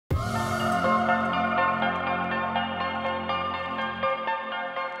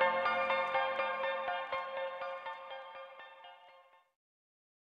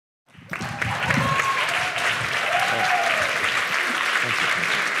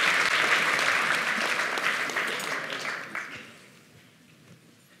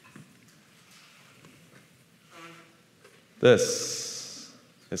This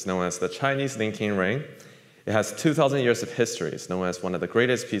is known as the Chinese linking ring. It has 2,000 years of history. It's known as one of the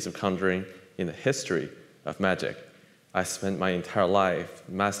greatest pieces of conjuring in the history of magic. I spent my entire life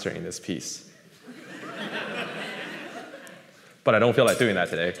mastering this piece. But I don't feel like doing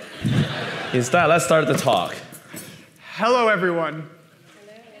that today. Instead, let's start the talk. Hello, everyone.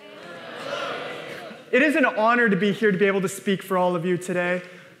 It is an honor to be here to be able to speak for all of you today.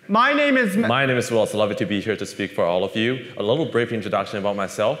 My name is Will. It's lovely to be here to speak for all of you. A little brief introduction about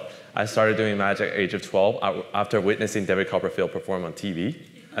myself. I started doing magic at the age of 12 after witnessing David Copperfield perform on TV.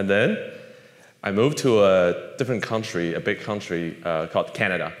 And then I moved to a different country, a big country called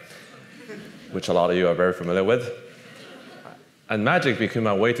Canada, which a lot of you are very familiar with. And magic became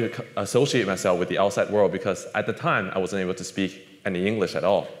my way to associate myself with the outside world because at the time, I wasn't able to speak any English at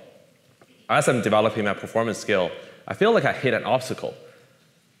all. As I'm developing my performance skill, I feel like I hit an obstacle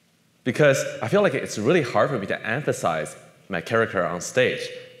because I feel like it's really hard for me to emphasize my character on stage.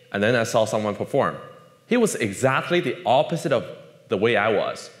 And then I saw someone perform. He was exactly the opposite of the way I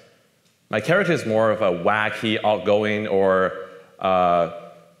was. My character is more of a wacky, outgoing, or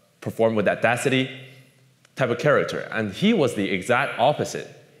perform with audacity type of character. And he was the exact opposite.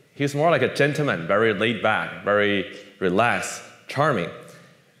 He was more like a gentleman, very laid back, very relaxed, charming.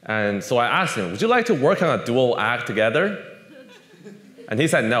 And so I asked him, would you like to work on a dual act together? And he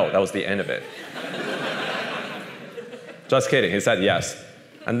said no, that was the end of it. Just kidding, he said yes.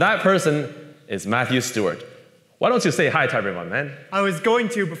 And that person is Matthew Stewart. Why don't you say hi to everyone, man? I was going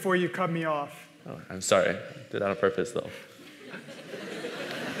to before you cut me off. Oh, I'm sorry, I did that on purpose though.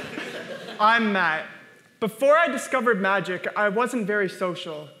 I'm Matt. Before I discovered magic, I wasn't very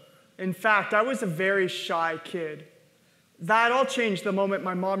social. In fact, I was a very shy kid. That all changed the moment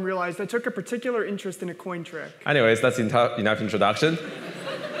my mom realized I took a particular interest in a coin trick. Anyways, that's enough introduction.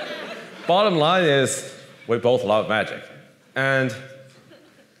 Bottom line is, we both love magic. And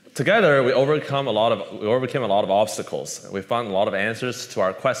together, we overcame a lot of obstacles. We found a lot of answers to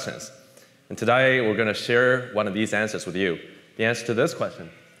our questions. And today, we're going to share one of these answers with you. The answer to this question: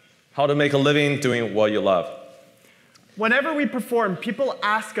 how to make a living doing what you love. Whenever we perform, people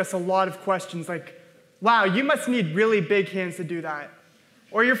ask us a lot of questions like, wow, you must need really big hands to do that.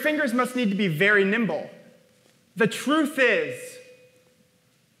 Or your fingers must need to be very nimble. The truth is,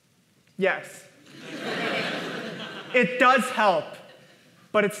 yes. It does help,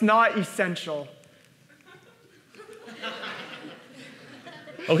 but it's not essential.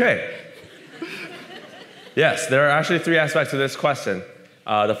 Okay. Yes, there are actually 3 aspects to this question.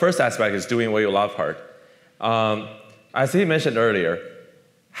 The first aspect is doing what you love part. As he mentioned earlier,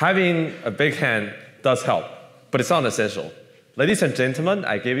 having a big hand does help, but it's not essential. Ladies and gentlemen,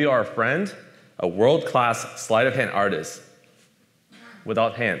 I give you our friend, a world-class sleight of hand artist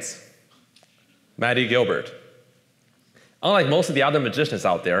without hands, Maddie Gilbert. Unlike most of the other magicians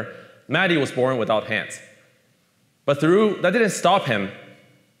out there, Maddie was born without hands. But that didn't stop him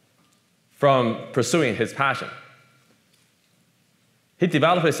from pursuing his passion. He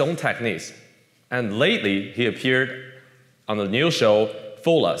developed his own techniques, and lately he appeared on the new show,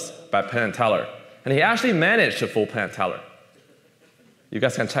 Fool Us by Penn & Teller. And he actually managed to fool Penn & Teller. You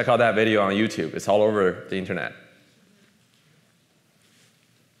guys can check out that video on YouTube. It's all over the internet.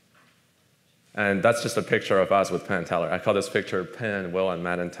 And that's just a picture of us with Penn & Teller. I call this picture Penn, Will, and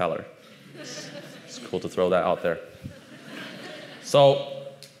Matt and Teller. It's cool to throw that out there. So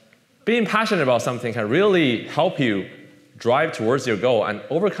being passionate about something can really help you drive towards your goal and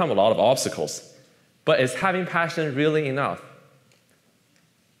overcome a lot of obstacles. But is having passion really enough?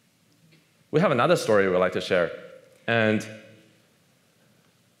 We have another story we'd like to share. And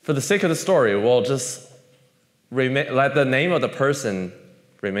for the sake of the story, we'll just let the name of the person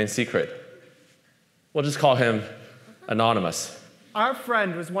remain secret. We'll just call him Anonymous. Our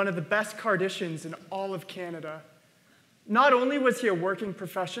friend was one of the best cardicians in all of Canada. Not only was he a working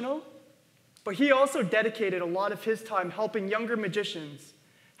professional, but he also dedicated a lot of his time helping younger magicians,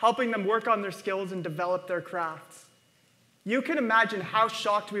 helping them work on their skills and develop their crafts. You can imagine how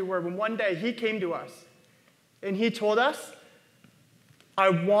shocked we were when one day he came to us and he told us, I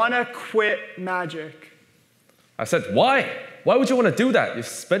want to quit magic. I said, why? Why would you want to do that? You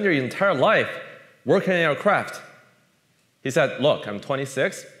spend your entire life working in your craft. He said, look, I'm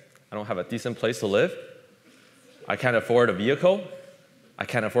 26. I don't have a decent place to live. I can't afford a vehicle. I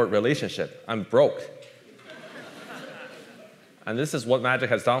can't afford a relationship. I'm broke. And this is what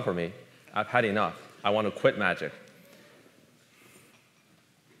magic has done for me. I've had enough. I want to quit magic.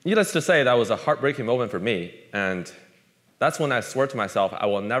 Needless to say, that was a heartbreaking moment for me, and that's when I swore to myself, I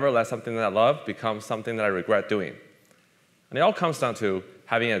will never let something that I love become something that I regret doing. And it all comes down to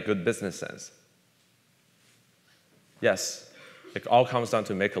having a good business sense. Yes, it all comes down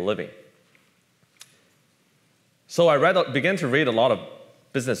to make a living. So I began to read a lot of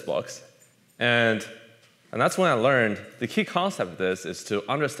business books, and that's when I learned the key concept of this is to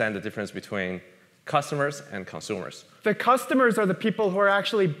understand the difference between customers and consumers. The customers are the people who are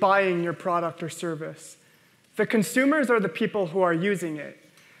actually buying your product or service. The consumers are the people who are using it.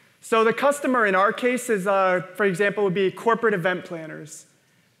 So the customer in our case is, for example, would be corporate event planners.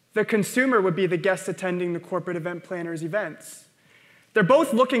 The consumer would be the guests attending the corporate event planners' events. They're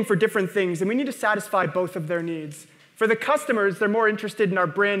both looking for different things, and we need to satisfy both of their needs. For the customers, they're more interested in our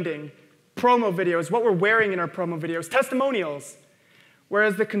branding, promo videos, what we're wearing in our promo videos, testimonials.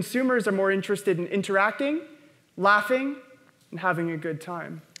 Whereas the consumers are more interested in interacting, laughing, and having a good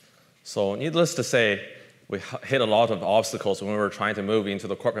time. So needless to say, we hit a lot of obstacles when we were trying to move into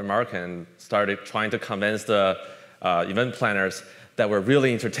the corporate market and started trying to convince the event planners that we're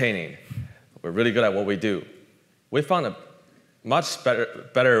really entertaining. We're really good at what we do. We found a much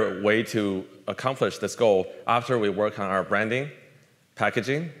better way to accomplish this goal after we work on our branding,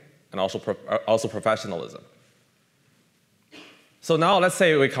 packaging, and also professionalism. So now let's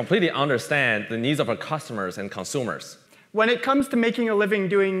say we completely understand the needs of our customers and consumers. When it comes to making a living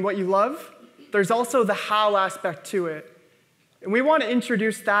doing what you love, there's also the how aspect to it. And we want to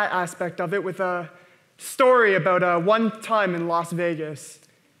introduce that aspect of it with a story about one time in Las Vegas.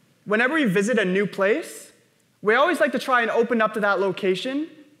 Whenever we visit a new place, we always like to try and open up to that location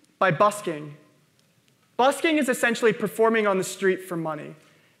by busking. Busking is essentially performing on the street for money.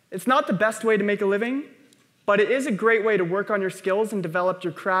 It's not the best way to make a living, but it is a great way to work on your skills and develop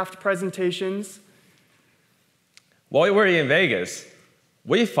your craft presentations. While we're in Vegas,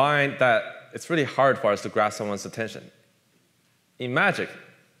 we find that it's really hard for us to grasp someone's attention. In magic,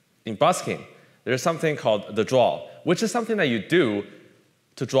 in busking, there's something called the draw, which is something that you do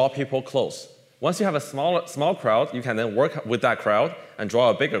to draw people close. Once you have a small crowd, you can then work with that crowd and draw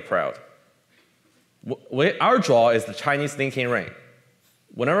a bigger crowd. Our draw is the Chinese thinking ring.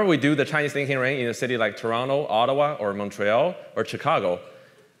 Whenever we do the Chinese thinking ring in a city like Toronto, Ottawa, or Montreal, or Chicago,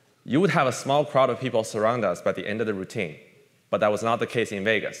 you would have a small crowd of people surround us by the end of the routine. But that was not the case in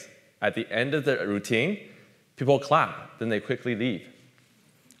Vegas. At the end of the routine, people clap, then they quickly leave.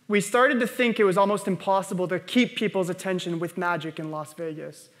 We started to think it was almost impossible to keep people's attention with magic in Las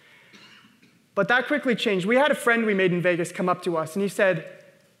Vegas. But that quickly changed. We had a friend we made in Vegas come up to us, and he said,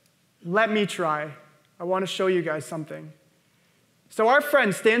 "Let me try. I want to show you guys something." So our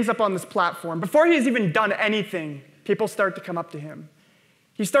friend stands up on this platform. Before he's even done anything, people start to come up to him.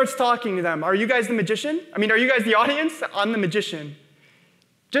 He starts talking to them. "Are you guys the magician? Are you guys the audience? I'm the magician."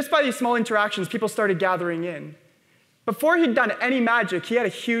 Just by these small interactions, people started gathering in. Before he'd done any magic, he had a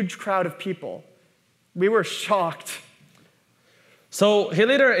huge crowd of people. We were shocked. So he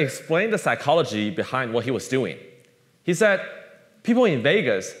later explained the psychology behind what he was doing. He said, people in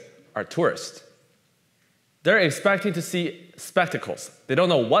Vegas are tourists. They're expecting to see spectacles. They don't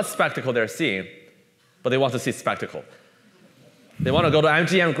know what spectacle they're seeing, but they want to see spectacle. They want to go to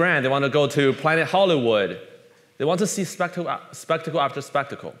MGM Grand. They want to go to Planet Hollywood. They want to see spectacle after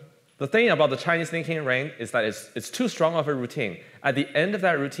spectacle. The thing about the Chinese thinking ring is that it's too strong of a routine. At the end of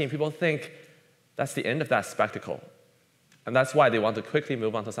that routine, people think that's the end of that spectacle. And that's why they want to quickly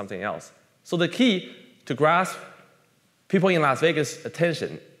move on to something else. So the key to grasp people in Las Vegas'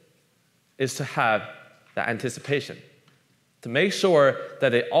 attention is to have that anticipation, to make sure that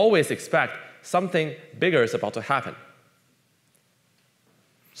they always expect something bigger is about to happen.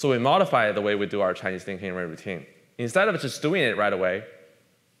 So we modify the way we do our Chinese thinking ring routine. Instead of just doing it right away,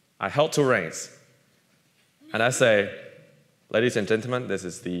 I held two rings. And I say, ladies and gentlemen, this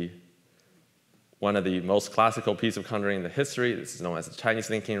is one of the most classical pieces of conjuring in the history. This is known as the Chinese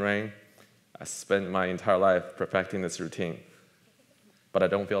thinking ring. I spent my entire life perfecting this routine. But I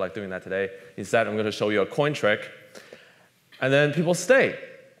don't feel like doing that today. Instead, I'm going to show you a coin trick. And then people stay.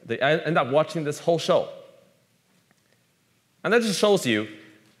 They end up watching this whole show. And that just shows you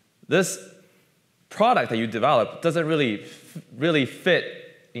this product that you develop doesn't really fit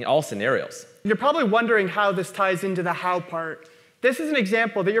in all scenarios. You're probably wondering how this ties into the how part. This is an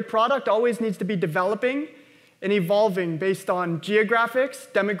example that your product always needs to be developing and evolving based on geographics,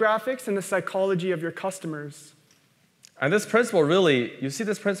 demographics, and the psychology of your customers. And this principle really, you see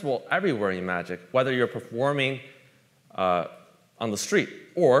this principle everywhere in magic, whether you're performing on the street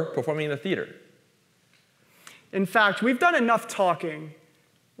or performing in the theater. In fact, we've done enough talking.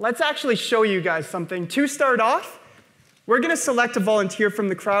 Let's actually show you guys something. To start off, we're going to select a volunteer from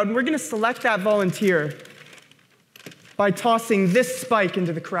the crowd, and we're going to select that volunteer by tossing this spike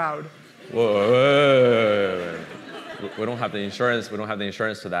into the crowd. Whoa. We don't have the insurance. We don't have the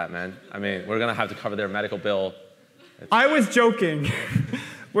insurance to that, man. We're going to have to cover their medical bill I was joking.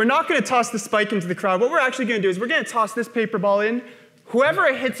 We're not going to toss the spike into the crowd. What we're actually going to do is we're going to toss this paper ball in. Whoever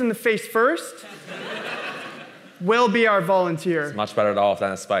it hits in the face first will be our volunteer. It's much better off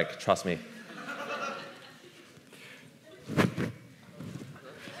than a spike, trust me.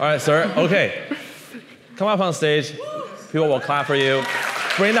 All right, sir. OK. Come up on stage. People will clap for you.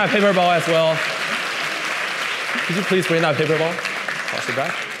 Bring that paper ball as well. Could you please bring that paper ball? Toss it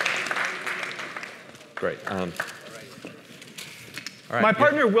back. Great. All right. My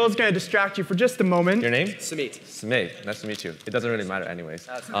partner Will's going to distract you for just a moment. Your name? Sumit. Sumit. Nice to meet you. It doesn't really matter anyways.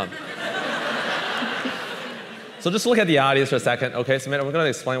 So just look at the audience for a second. OK, Sumit, we're going to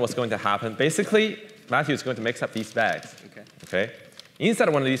explain what's going to happen. Basically, Matthew is going to mix up these bags. OK? Inside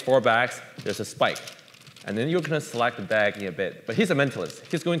of one of these 4 bags, there's a spike. And then you're going to select the bag in a bit. But he's a mentalist.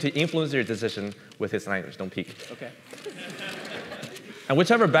 He's going to influence your decision with his language. Don't peek. Okay. And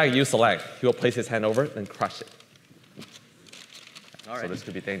whichever bag you select, he will place his hand over and crush it. All right. So this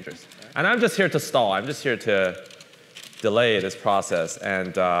could be dangerous. And I'm just here to stall. I'm just here to delay this process.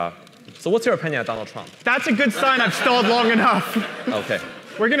 And so what's your opinion on Donald Trump? That's a good sign I've stalled long enough. OK.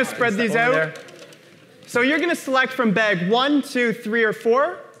 We're going to spread these out. There. So you're going to select from bag 1, 2, 3, or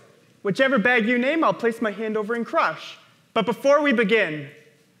 4. Whichever bag you name, I'll place my hand over and crush. But before we begin,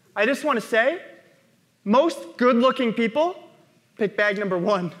 I just want to say, most good-looking people pick bag number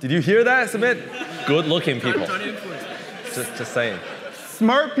 1. Did you hear that, Sumit? Good-looking people. Just saying.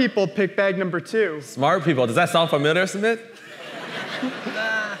 Smart people pick bag number 2. Smart people. Does that sound familiar, Sumit?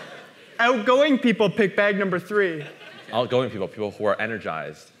 Outgoing people pick bag number 3. Outgoing people, people who are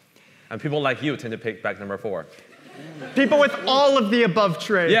energized. And people like you tend to pick bag number 4. People with all of the above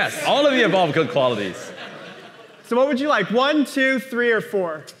traits. Yes, all of the above good qualities. So what would you like, 1, 2, 3, or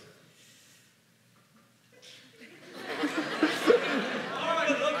 4?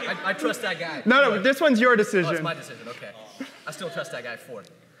 I trust that guy. No, this one's your decision. Oh, it's my decision, OK. I still trust that guy, 4.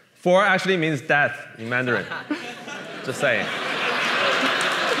 4 actually means death in Mandarin. Just saying.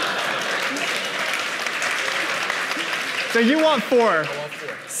 So you want 4. I want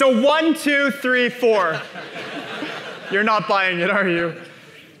 4. So 1, 2, 3, 4. You're not buying it, are you?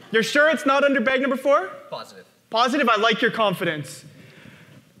 You're sure it's not under bag number 4? Positive. Positive? I like your confidence.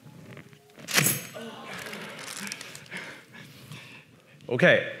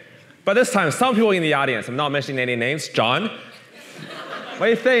 OK. But this time, some people in the audience, I'm not mentioning any names, John,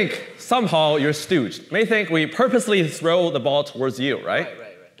 may think somehow you're stooged. May think we purposely throw the ball towards you, right?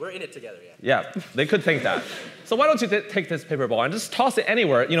 Right. We're in it together, Yeah, they could think that. So why don't you take this paper ball and just toss it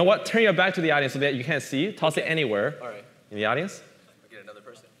anywhere. You know what? Turn your back to the audience so that you can't see. Toss it anywhere. All right. In the audience. I'll get another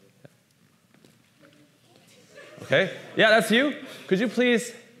person. OK. Yeah, that's you. Could you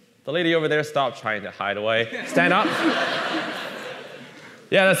please, the lady over there, stop trying to hide away. Stand up.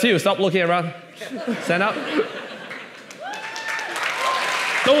 Yeah, that's you. Stop looking around. Stand up.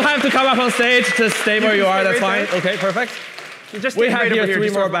 Don't have to come up on stage. Just stay where you are. That's fine. OK, perfect. We have here 3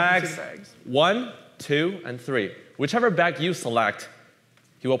 more bags. 1, 2, and 3. Whichever bag you select,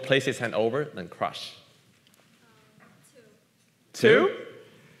 he will place his hand over, then crush. 2?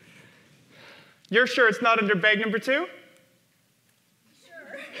 You're sure it's not under bag number 2? Sure.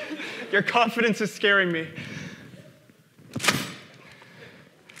 Your confidence is scaring me.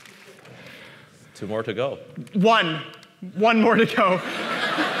 2 more to go. 1. 1 more to go.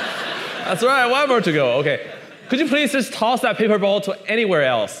 That's right, 1 more to go. OK. Could you please just toss that paper ball to anywhere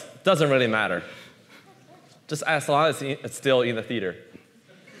else? Doesn't really matter. Just as long as it's still in the theater.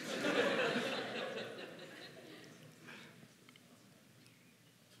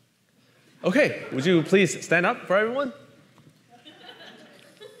 OK, would you please stand up for everyone?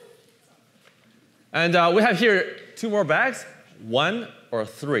 And we have here 2 more bags, 1 or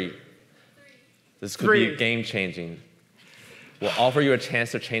 3. This could be game-changing. We'll offer you a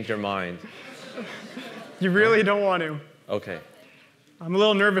chance to change your mind. You really don't want to. OK. I'm a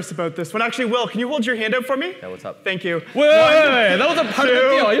little nervous about this one. Actually, Will, can you hold your hand out for me? Yeah, what's up? Thank you. Wait, that was a part of the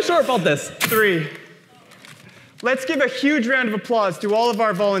deal. Are you sure about this? 3. Let's give a huge round of applause to all of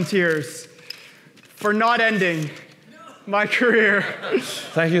our volunteers for not ending my career.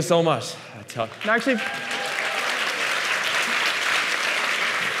 Thank you so much. Actually,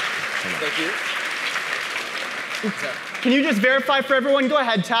 Thank you. can you just verify for everyone? Go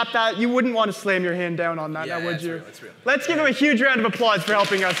ahead, tap that. You wouldn't want to slam your hand down on that, now would you? It's real. Let's give him a huge round of applause for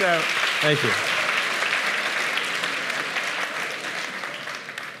helping us out. Thank you.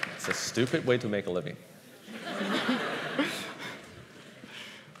 It's a stupid way to make a living.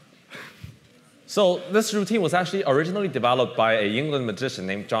 So this routine was actually originally developed by an England magician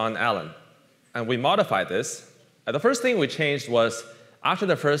named John Allen. And we modified this. And the first thing we changed was after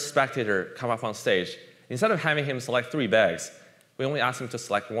the first spectator come up on stage, instead of having him select 3 bags, we only ask him to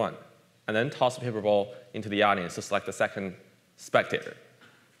select 1, and then toss the paper ball into the audience to select the second spectator.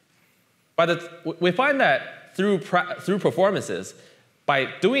 But we find that through performances, by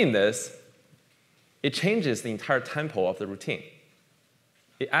doing this, it changes the entire tempo of the routine.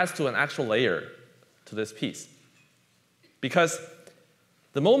 It adds to an actual layer to this piece. Because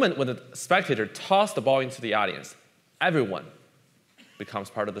the moment when the spectator tosses the ball into the audience, everyone becomes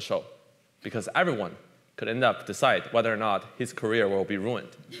part of the show. Because everyone could end up decide whether or not his career will be ruined.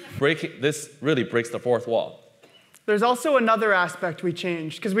 This really breaks the fourth wall. There's also another aspect we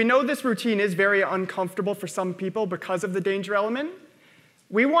changed, because we know this routine is very uncomfortable for some people because of the danger element.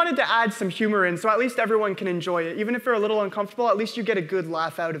 We wanted to add some humor in so at least everyone can enjoy it. Even if you're a little uncomfortable, at least you get a good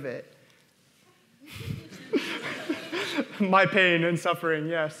laugh out of it. My pain and suffering,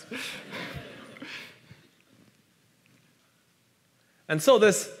 yes. And so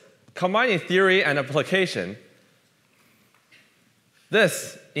this combining theory and application,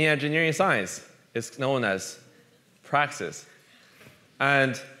 this in engineering science is known as praxis.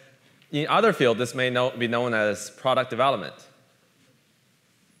 And in other fields, this may be known as product development.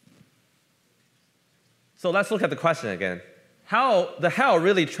 So let's look at the question again. How the how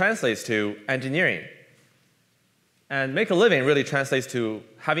really translates to engineering. And make a living really translates to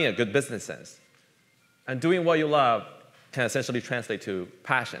having a good business sense. And doing what you love can essentially translate to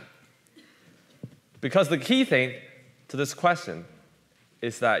passion. Because the key thing to this question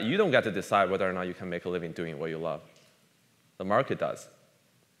is that you don't get to decide whether or not you can make a living doing what you love. The market does.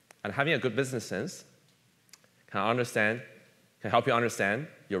 And having a good business sense can help you understand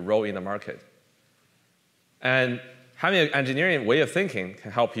your role in the market. And having an engineering way of thinking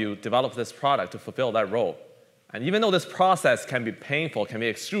can help you develop this product to fulfill that role. And even though this process can be painful, can be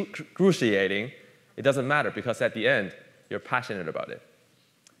excruciating, it doesn't matter because at the end, you're passionate about it.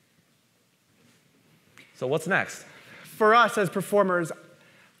 So what's next? For us as performers,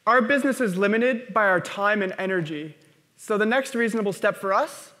 our business is limited by our time and energy. So the next reasonable step for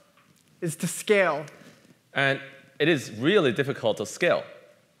us is to scale. And it is really difficult to scale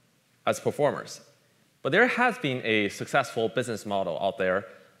as performers. But there has been a successful business model out there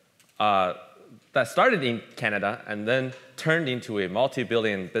that started in Canada and then turned into a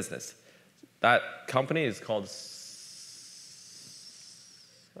multi-billion business. That company is called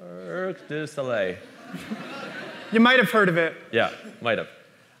Cirque du Soleil. You might have heard of it. Yeah, might have.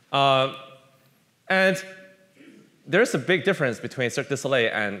 And there's a big difference between Cirque du Soleil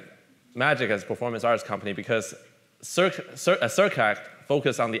and Magic as a performance arts company because Cirque Act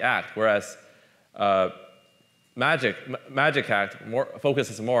focuses on the act, whereas Magic Act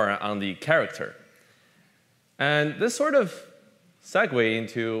focuses more on the character. And this sort of segue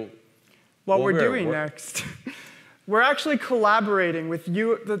into what we're doing next. We're actually collaborating with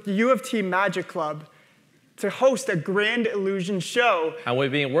the U of T Magic Club to host a Grand Illusion show. And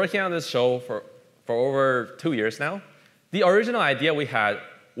we've been working on this show for over 2 years now. The original idea we had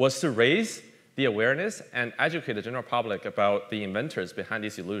was to raise the awareness and educate the general public about the inventors behind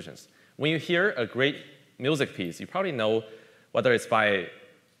these illusions. When you hear a great music piece, you probably know whether it's by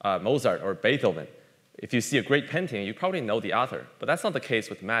Mozart or Beethoven. If you see a great painting, you probably know the author. But that's not the case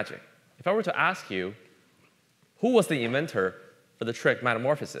with magic. If I were to ask you, who was the inventor for the trick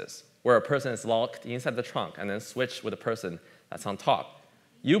metamorphosis, where a person is locked inside the trunk and then switched with a person that's on top?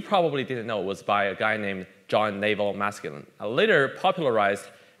 You probably didn't know it was by a guy named John Naval Maskelyne, later popularized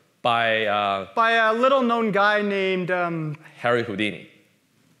by a little-known guy named Harry Houdini.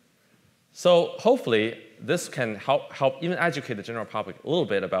 So hopefully, this can help even educate the general public a little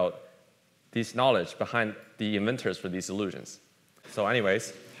bit about this knowledge behind the inventors for these illusions. So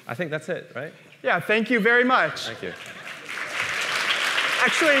anyways, I think that's it, right? Yeah, thank you very much. Thank you.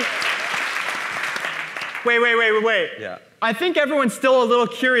 Actually, wait. Yeah. I think everyone's still a little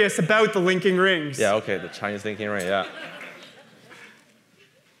curious about the linking rings. Yeah, okay, the Chinese linking ring, yeah.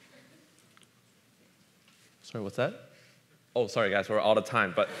 Sorry, what's that? Oh, sorry guys, we're out of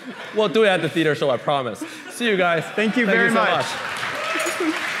time, but we'll do it at the theater show, I promise. See you guys. Thank you very much. So much.